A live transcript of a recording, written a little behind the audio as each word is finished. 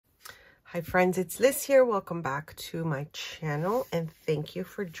Hi friends, it's Liz here. Welcome back to my channel and thank you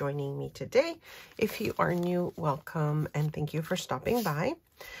for joining me today. If you are new, welcome and thank you for stopping by.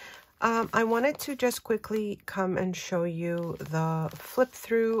 I wanted to just quickly come and show you the flip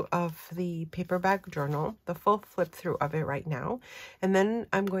through of the paperback journal, the full flip through of it right now. And then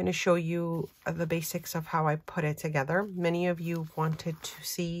I'm going to show you the basics of how I put it together. Many of you wanted to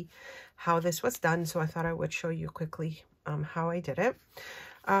see how this was done, so I thought I would show you quickly how I did it.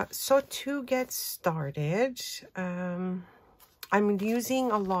 So to get started, I'm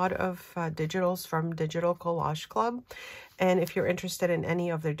using a lot of digitals from Digital Collage Club. And if you're interested in any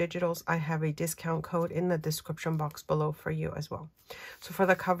of their digitals, I have a discount code in the description box below for you as well. So for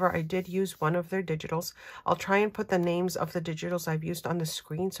the cover, I did use one of their digitals. I'll try and put the names of the digitals I've used on the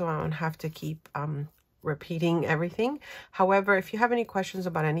screen so I don't have to keep repeating everything. However, if you have any questions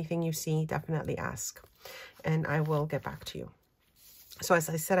about anything you see, definitely ask and I will get back to you. So as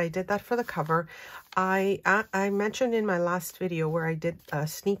I said, I did that for the cover. I mentioned in my last video where I did a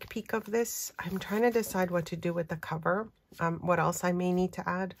sneak peek of this. I'm trying to decide what to do with the cover. What else I may need to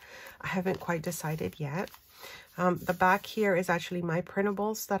add. I haven't quite decided yet. The back here is actually my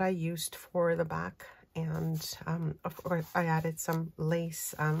printables that I used for the back. And of course, I added some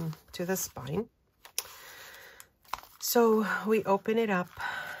lace to the spine. So we open it up.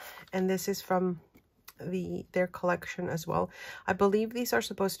 And this is from their collection as well. I believe these are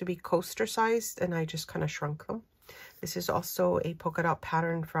supposed to be coaster sized and I just kind of shrunk them. This is also a polka dot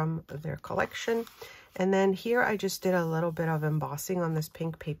pattern from their collection. And then here I just did a little bit of embossing on this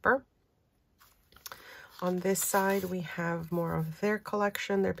pink paper. On this side we have more of their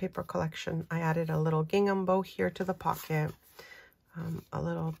collection, their paper collection. I added a little gingham bow here to the pocket, a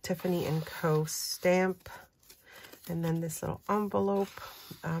little Tiffany & Co. stamp, and then this little envelope.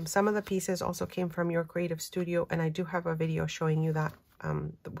 Some of the pieces also came from Your Creative Studio, and I do have a video showing you that,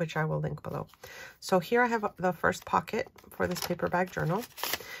 which I will link below. So here I have the first pocket for this paperback journal.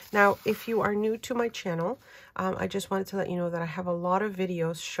 Now, if you are new to my channel, I just wanted to let you know that I have a lot of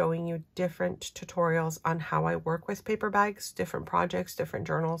videos showing you different tutorials on how I work with paper bags, different projects, different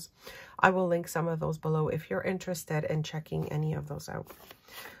journals. I will link some of those below if you're interested in checking any of those out.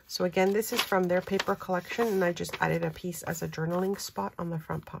 So again, this is from their paper collection, and I just added a piece as a journaling spot on the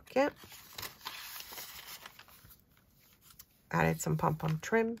front pocket. Added some pom-pom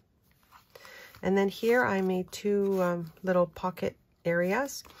trim. And then here I made two little pocket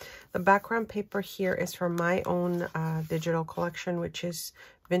areas. The background paper here is from my own digital collection, which is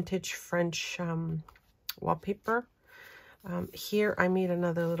vintage French wallpaper. Here I made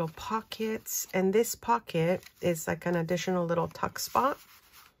another little pocket, and this pocket is like an additional little tuck spot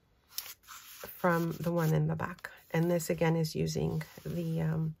from the one in the back. And this again is using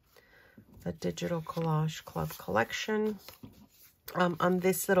the Digital Collage Club collection. On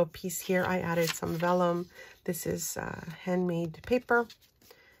this little piece here, I added some vellum. This is handmade paper.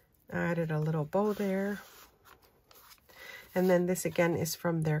 I added a little bow there. And then this again is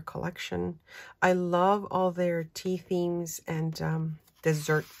from their collection. I love all their tea themes and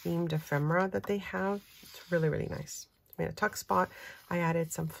dessert themed ephemera that they have. It's really, really nice. Made a tuck spot. I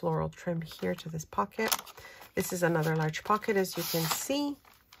added some floral trim here to this pocket. This is another large pocket, as you can see.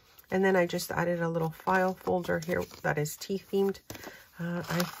 And then I just added a little file folder here that is tea themed.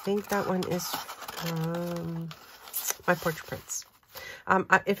 I think that one is my Portrait Prints.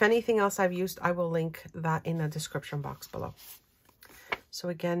 If anything else I've used, I will link that in the description box below. So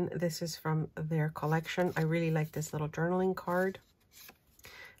again, this is from their collection. I really like this little journaling card.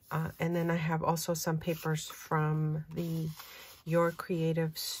 And then I have also some papers from the Your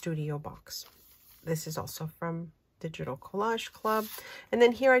Creative Studio box. This is also from Digital Collage Club. And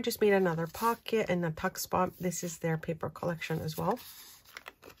then here I just made another pocket and a tuck spot. This is their paper collection as well.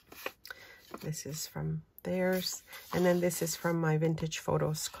 This is from theirs. And then this is from my Vintage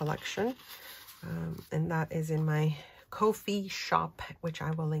Photos collection. And that is in my Ko-fi shop, which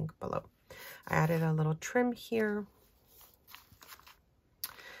I will link below. I added a little trim here.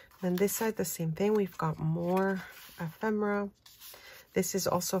 Then this side, the same thing. We've got more ephemera. This is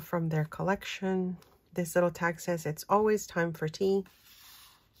also from their collection. This little tag says, "It's always time for tea."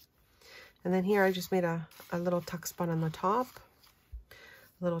 And then here I just made a little tuck spot on the top.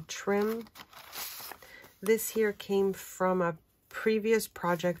 A little trim. This here came from a previous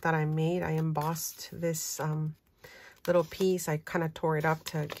project that I made. I embossed this little piece. I kind of tore it up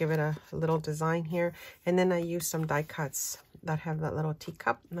to give it a little design here. And then I used some die cuts that have that little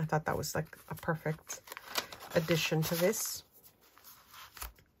teacup. And I thought that was like a perfect addition to this.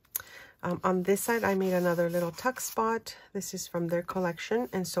 On this side, I made another little tuck spot. This is from their collection.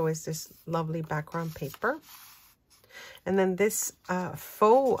 And so is this lovely background paper. And then this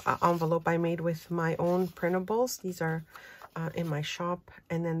faux envelope I made with my own printables. These are in my shop.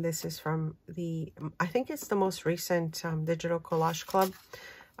 And then this is from the, I think it's the most recent Digital Collage Club.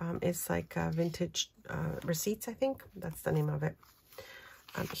 It's like vintage receipts, I think. That's the name of it.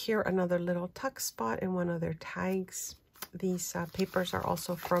 Here, another little tuck spot and one of their tags. These papers are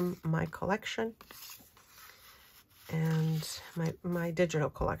also from my collection. And my digital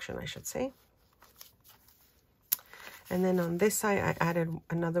collection, I should say. And then on this side, I added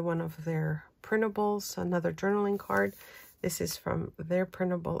another one of their printables, another journaling card. This is from their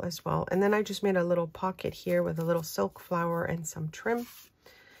printable as well. And then I just made a little pocket here with a little silk flower and some trim.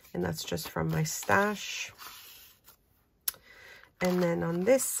 And that's just from my stash. And then on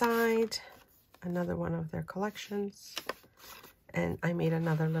this side, another one of their collections. And I made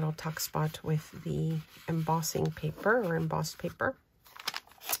another little tuck spot with the embossing paper or embossed paper.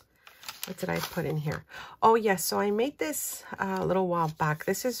 What did I put in here? Oh, yes. So I made this a little while back.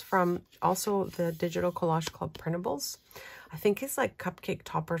 This is from also the Digital Collage Club printables. I think it's like cupcake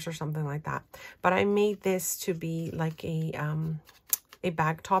toppers or something like that. But I made this to be like a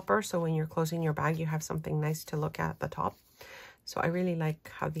bag topper. So when you're closing your bag, you have something nice to look at the top. So I really like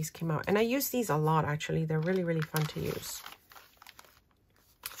how these came out. And I use these a lot, actually. They're really, really fun to use.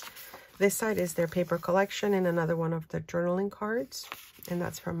 This side is their paper collection and another one of the journaling cards. And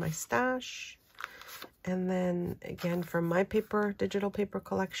that's from my stash. And then again, from my digital paper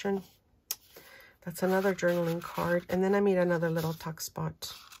collection. That's another journaling card. And then I made another little tuck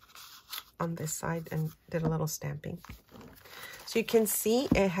spot on this side and did a little stamping. So you can see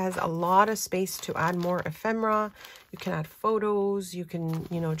it has a lot of space to add more ephemera. You can add photos. You can,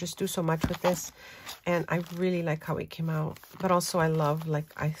 you know, just do so much with this. And I really like how it came out. But also I love,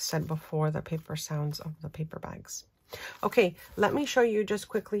 like I said before, the paper sounds of the paper bags. Okay, let me show you just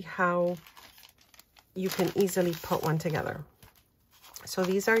quickly how you can easily put one together. So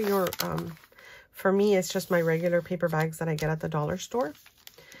these are your, for me, it's just my regular paper bags that I get at the dollar store.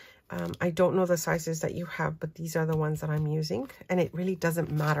 I don't know the sizes that you have, but these are the ones that I'm using. And it really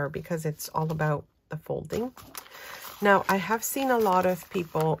doesn't matter because it's all about the folding. Now, I have seen a lot of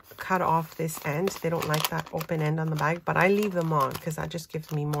people cut off this end. They don't like that open end on the bag, but I leave them on because that just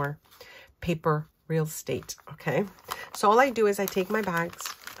gives me more paper real estate, okay? So all I do is I take my bags,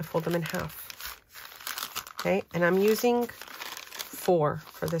 I fold them in half, okay? And I'm using 4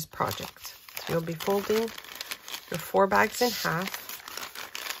 for this project. So you'll be folding your 4 bags in half.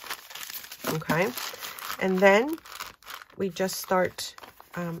 Okay, and then we just start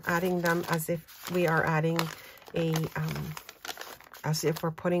adding them as if we are adding as if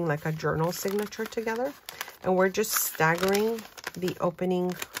we're putting like a journal signature together, and we're just staggering the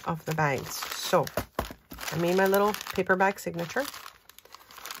opening of the bags. So I made my little paper bag signature.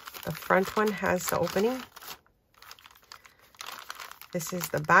 The front one has the opening. This is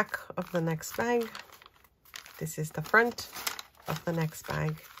the back of the next bag. This is the front of the next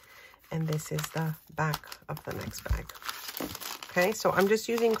bag. And this is the back of the next bag. Okay, so I'm just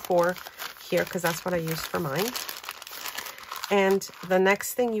using 4 here because that's what I used for mine. And the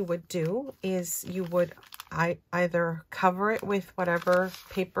next thing you would do is you would either cover it with whatever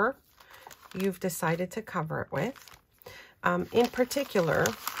paper you've decided to cover it with. In particular,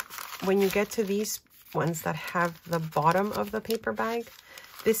 when you get to these ones that have the bottom of the paper bag,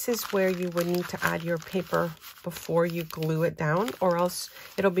 this is where you would need to add your paper before you glue it down, or else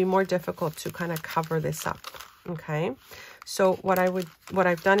it'll be more difficult to kind of cover this up, okay? So what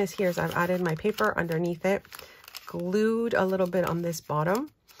I've done is I've added my paper underneath it, glued a little bit on this bottom,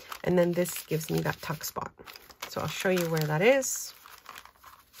 and then this gives me that tuck spot. So I'll show you where that is,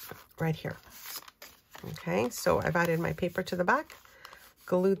 right here. Okay, so I've added my paper to the back,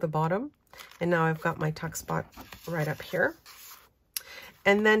 glued the bottom, and now I've got my tuck spot right up here.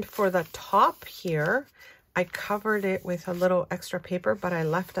 And then for the top here, I covered it with a little extra paper, but I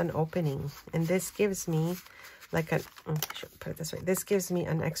left an opening. And this gives me like I should put it this way. This gives me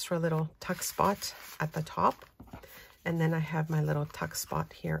an extra little tuck spot at the top. And then I have my little tuck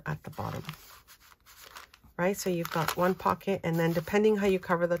spot here at the bottom. Right? So you've got 1 pocket, and then depending how you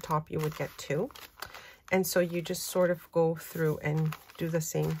cover the top, you would get 2. And so you just sort of go through and do the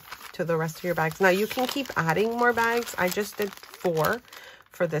same to the rest of your bags. Now you can keep adding more bags. I just did 4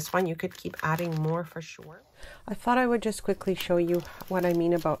 for this one. You could keep adding more for sure. I thought I would just quickly show you what I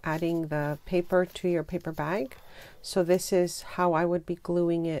mean about adding the paper to your paper bag. So this is how I would be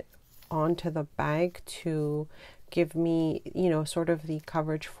gluing it onto the bag to give me, you know, sort of the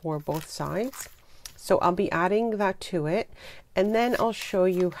coverage for both sides. So I'll be adding that to it. And then I'll show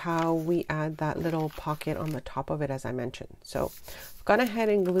you how we add that little pocket on the top of it, as I mentioned. So I've gone ahead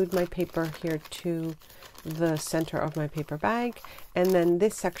and glued my paper here to the center of my paper bag. And then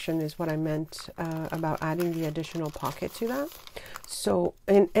this section is what I meant about adding the additional pocket to that. So,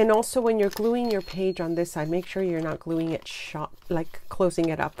 and also when you're gluing your page on this side, make sure you're not gluing it shut, like closing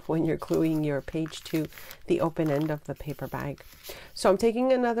it up when you're gluing your page to the open end of the paper bag. So I'm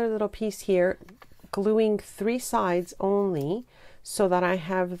taking another little piece here, gluing 3 sides only so that I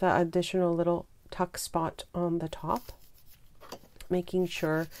have the additional little tuck spot on the top, making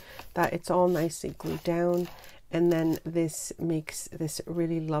sure that it's all nicely glued down. And then this makes this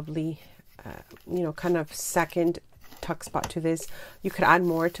really lovely, you know, kind of second tuck spot to this. You could add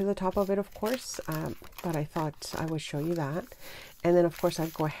more to the top of it, of course, but I thought I would show you that. And then, of course,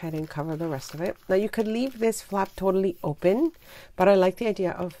 I'd go ahead and cover the rest of it. Now, you could leave this flap totally open, but I like the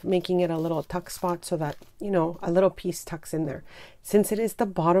idea of making it a little tuck spot so that, you know, a little piece tucks in there. Since it is the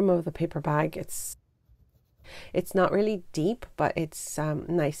bottom of the paper bag, it's not really deep, but it's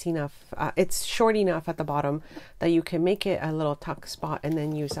nice enough. It's short enough at the bottom that you can make it a little tuck spot and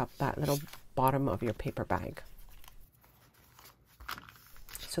then use up that little bottom of your paper bag.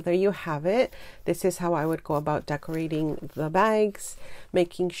 So there you have it. This is how I would go about decorating the bags,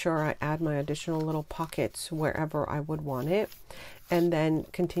 making sure I add my additional little pockets wherever I would want it, and then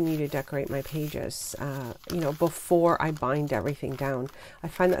continue to decorate my pages, you know, before I bind everything down. I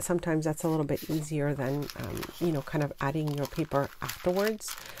find that sometimes that's a little bit easier than, you know, kind of adding your paper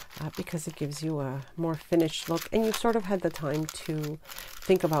afterwards, because it gives you a more finished look, and you sort of had the time to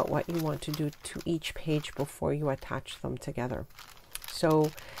think about what you want to do to each page before you attach them together.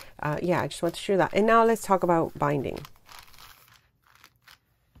 So yeah, I just want to share that. And now let's talk about binding.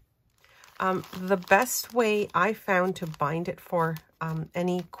 The best way I found to bind it for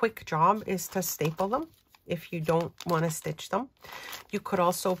any quick job is to staple them if you don't want to stitch them. You could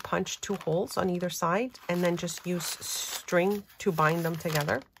also punch 2 holes on either side and then just use string to bind them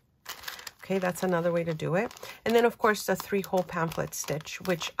together. Okay, that's another way to do it. And then, of course, the 3-hole pamphlet stitch,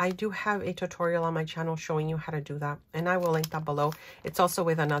 which I do have a tutorial on my channel showing you how to do that, and I will link that below. It's also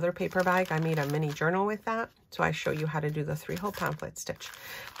with another paper bag. I made a mini journal with that, so I show you how to do the 3-hole pamphlet stitch.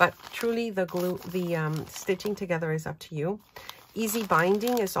 But truly, the stitching together is up to you. Easy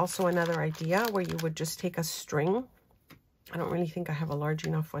binding is also another idea where you would just take a string. I don't really think I have a large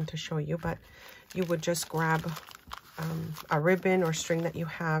enough one to show you, but you would just grab a ribbon or string that you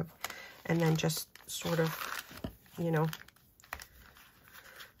have, and then just sort of, you know,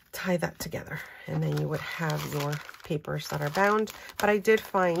 tie that together. And then you would have your papers that are bound. But I did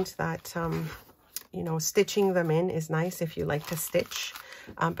find that, you know, stitching them in is nice if you like to stitch.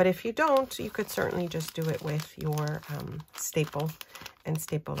 But if you don't, you could certainly just do it with your staple and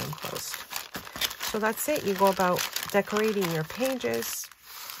staple them closed. So that's it. You go about decorating your pages,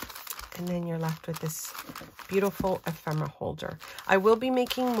 and then you're left with this beautiful ephemera holder. I will be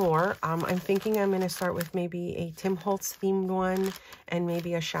making more. I'm thinking I'm going to start with maybe a Tim Holtz themed one and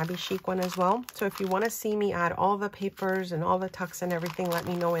maybe a Shabby Chic one as well. So if you want to see me add all the papers and all the tucks and everything, let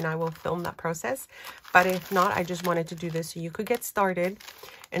me know and I will film that process. But if not, I just wanted to do this so you could get started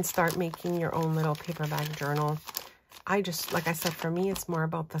and start making your own little paper bag journal. I just, like I said, for me, it's more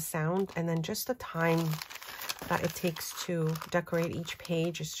about the sound and then just the time that it takes to decorate each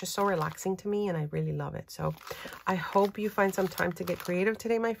page. It's just so relaxing to me and I really love it. So I hope you find some time to get creative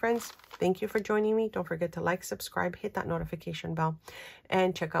today, my friends. Thank you for joining me. Don't forget to like, subscribe, hit that notification bell,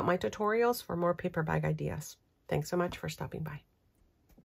 and check out my tutorials for more paper bag ideas. Thanks so much for stopping by.